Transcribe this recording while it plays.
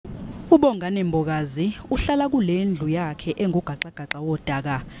Ubongane Mbokazi uhlala kulendlu yakhe engugaxagaxa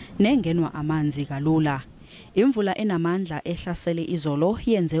wodaka nengenwa amanzi kalula. Imvula enamandla ehlasele izolo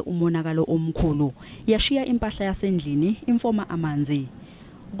yenze umonakalo omkhulu, yashiya impahla yasendlini imfoma amanzi.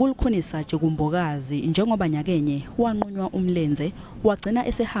 Kulukhunisa nje kuMbokazi njengoba nyakenye wanqunywa umlenze wagcina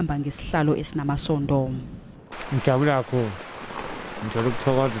esehamba ngesihlalo esinamasondo. Ngijabula kakhulu. Ngijabula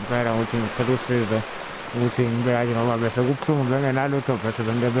ukuthokoza impela ukuthi ngithola usizo ukuthi ngibe kahle ngoba bese kubuhlungu bengenalutho bese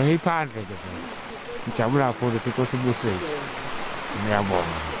bengiphandle nje. Ngijabula kakhulu ukuthi sibusele.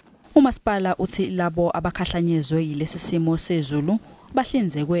 Ngiyabonga. Umasipala uthi labo abakhahlanyezwe yilesi simo sezulu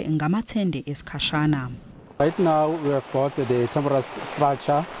bahlinzekwe ngamathende esikhashana. Right now we have got the temporary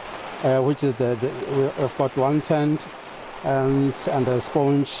structure which is we have got one tent and a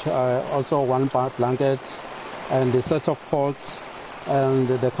sponge, also one blanket and a set of pots and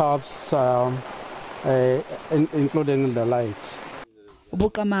the cups including the lights.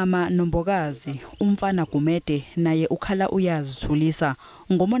 Ubuqamama Nombokazi umfana Gumede naye ukhala uyazithulisa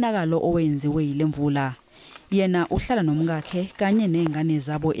ngomonakalo owenziwe yiLemvula. Yena uhlala nomkakhe kanye nezingane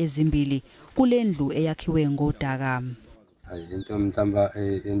zabo ezimbili kulendlu eyakhiwe ngodaka. Into mtamba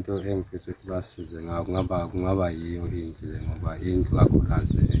into engifisa basize kungaba yiyo indlu ngoba indlu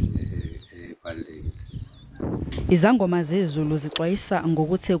kakhulukazi ebalulekile. Izangoma zezulu zixwayisa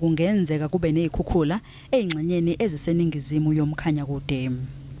ngokuthi kungenzeka kube nezikhukhula ezingxenyeni eziseningizimu yomkhanya kude.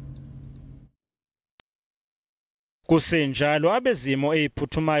 Kusenjalo abezimo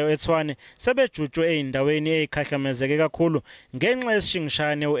eziphuthumayo eTshwane sebejutshwe ezindaweni ezikhahlamezeke kakhulu ngenxa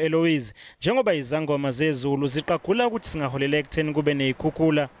yesishingishane uEloise njengoba izangoma zezulu ziqagula ukuthi singaholela ekutheni kube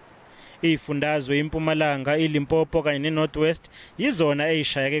nezikhukhula. Ifundazwe iMpumalanga, iLimpopo kanye neNorthwest yizona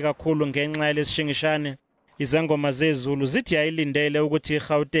ezishayeke kakhulu ngenxa yalesishingishane. Izangoma zezulu zithi ayilindele ukuthi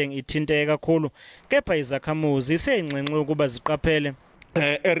iGauteng ithinteke kakhulu kepha izakhamuzi seyingxenxe ukuba ziqaphele.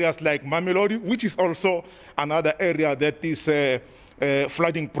 Areas like Mamelodi, which is also another area that is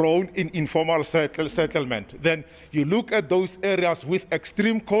flooding prone in informal settlement. Then you look at those areas with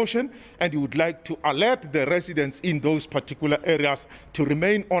extreme caution and you would like to alert the residents in those particular areas to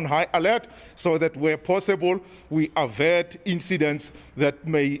remain on high alert so that where possible we avert incidents that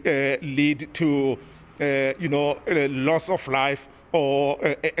may lead to loss of life or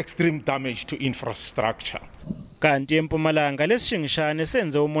extreme damage to infrastructure. Kanti eMpumalanga lesishingishane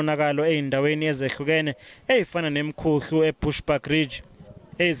senze umonakalo ezindaweni ezehlukene ezifana nemkhuhlu eBushbuck Ridge.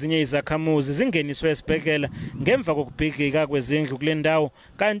 Ezinye izakhamuzi zingeniswe esibhedlela ngemva kokubhidlika kwezindlu kule ndawo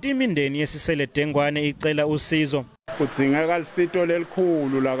kanti imindeni yesisele Dengwane icela usizo. Kudzingeka lisito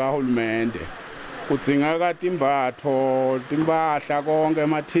lelikhulu la kahulumende. Kudzingeka timbatho, timpahla konke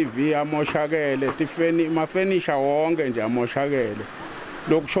ama-TV amoshakele, mafenisha wonke nje amoshakele.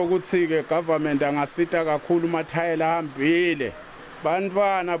 Lokusho ukuthi ke government angasita kakhulu mathayela ahambile.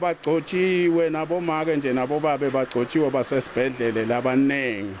 Bantwana bagcotshiwe nabomake nje nabobabe bagcotshiwe basesibhedlele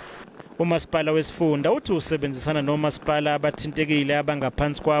labanengi. Umasipala wesifunda uthi usebenzisana nomasipala abathintekile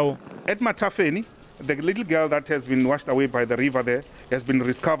abangaphansi kwawo. At Matafeni, the little girl that has been washed away by the river there has been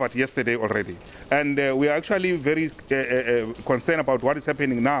discovered yesterday already. And we are actually very concerned about what is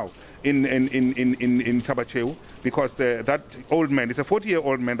happening now in Tabacheu because that old man is a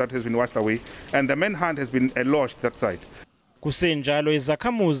 40-year-old man that has been washed away and the manhunt has been lodged that side. Kusenjalo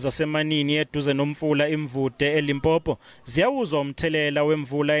izakhamuzi zasemanini eduze nomfula imvude eLimpopo ziyawuzwa umthelela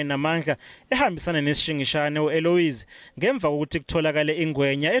wemvula enamandla ehambisana nesishingishane uEloise ngemva kokuthi kutholakale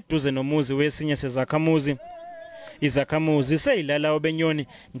ingwenya eduze nomuzi wesinye sezakhamuzi. Izakhamuzi seyilala obenyoni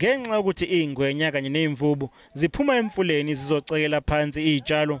ngenxa ukuthi ingwenya kanye nezimvubu ziphuma emfuleni zizocekela phansi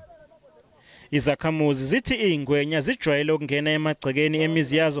izitshalo. Izakhamuzi zithi ingwenya zijwayele ukungena emagcekeni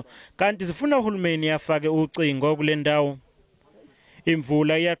emizi yazo kanti zifuna uhulumeni afake ucingo kule ndawo.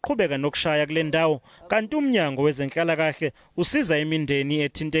 Imvula iyaqhubeka nokushaya kule ndawo kanti umnyango wezenhlalakahle usiza imindeni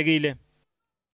ethintekile.